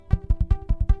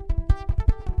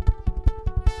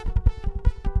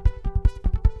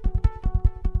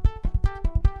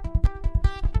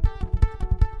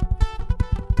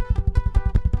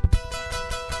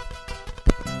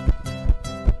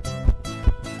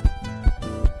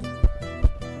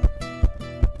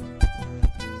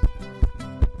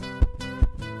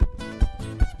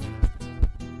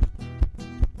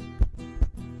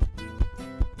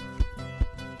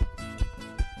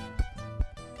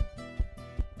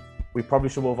we probably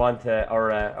should move on to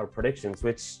our predictions,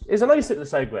 which is a nice little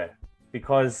segue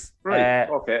because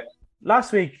okay.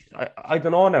 Last week, I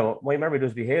don't know now, my memory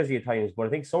does be hazy at times, but I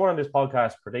think someone on this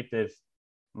podcast predicted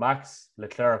Max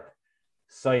Leclerc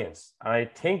science. And I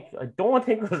don't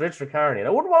think it was Richard Carney. And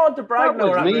I wouldn't want to brag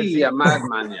now. That was me, you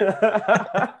madman.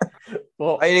 Yeah.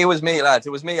 But it was me, lads. It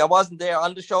was me. I wasn't there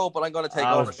on the show, but I'm going to take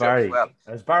ownership as well.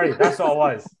 It was Barry. That's all it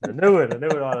was. I knew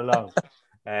it all along.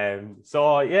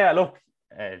 So, yeah, look,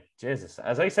 Jesus.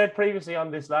 As I said previously on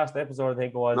this last episode, I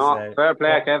think it was... No, fair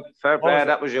play, Kev. Fair play.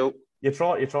 That was you. You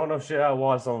throw enough shit at a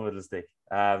wall, some of it'll stick.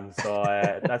 So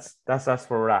that's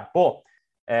where we're at. But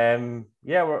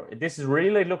this is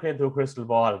really looking into a crystal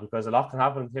ball because a lot can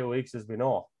happen in 2 weeks, as we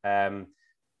know.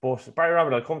 But Barry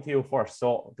Rabbit, I'll come to you first.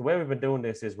 So the way we've been doing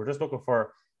this is we're just looking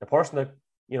for the person that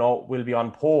will be on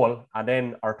pole, and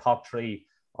then our top 3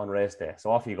 on race day.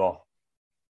 So off you go.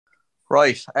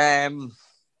 Right.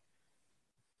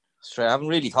 So I haven't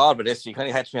really thought about this. You kind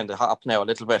of hit me on the hop now a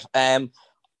little bit.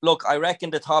 Look, I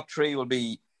reckon the top 3 will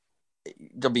be,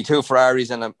 there'll be 2 Ferraris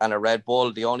and a Red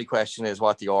Bull. The only question is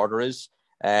what the order is.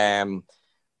 I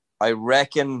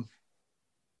reckon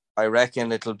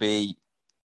it'll be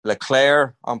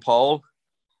Leclerc on pole,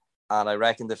 and I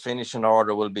reckon the finishing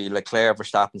order will be Leclerc,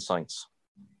 Verstappen, Sainz.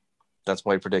 That's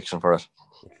my prediction for it.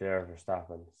 Leclerc,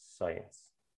 Verstappen, Sainz.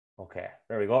 Okay,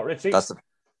 there we go, Richie.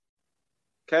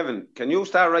 Kevin, can you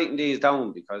start writing these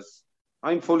down, because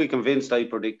I'm fully convinced I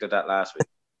predicted that last week.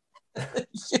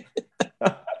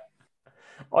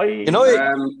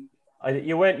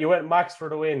 You went Max for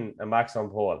the win and Max on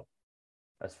pole,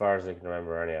 as far as I can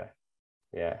remember. Anyway,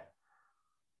 yeah.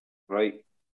 Right,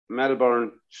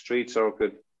 Melbourne street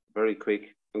circuit, very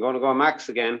quick. I'm going to go Max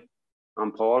again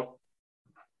on pole.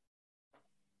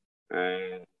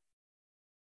 I'm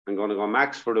going to go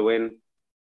Max for the win.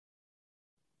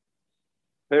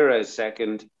 Perez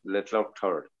second, Leclerc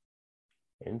third.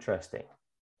 Interesting.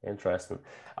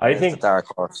 I think dark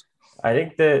horse. I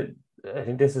think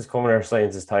this is coming our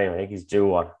Sainz's time. I think he's due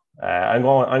one. I'm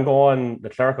going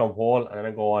Leclerc on pole, and then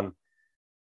I'm going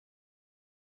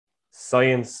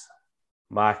Sainz,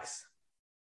 Max,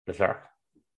 Leclerc.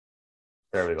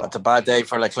 There we go. That's a bad day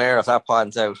for Leclerc if that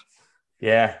pans out.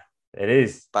 Yeah, it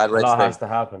is. Bad race. A lot has to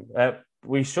happen.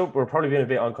 We're probably being a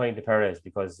bit unkind to Perez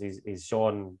because he's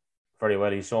shown very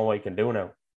well. He's shown what he can do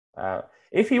now.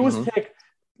 If he was to take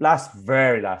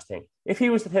very last thing, if he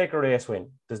was to take a race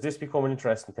win, does this become an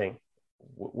interesting thing?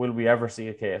 Will we ever see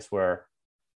a case where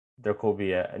there could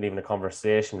be even a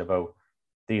conversation about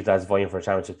these lads vying for a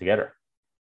championship together?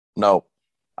 No.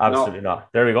 Absolutely not.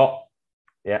 There we go.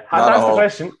 Yeah. Had to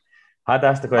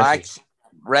ask the question. Max,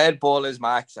 Red Bull is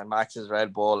Max, and Max is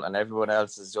Red Bull, and everyone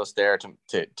else is just there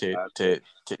to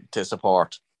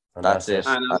support. And that's it.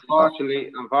 And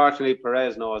unfortunately,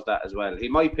 Perez knows that as well. He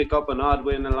might pick up an odd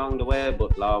win along the way,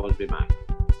 but law will be man.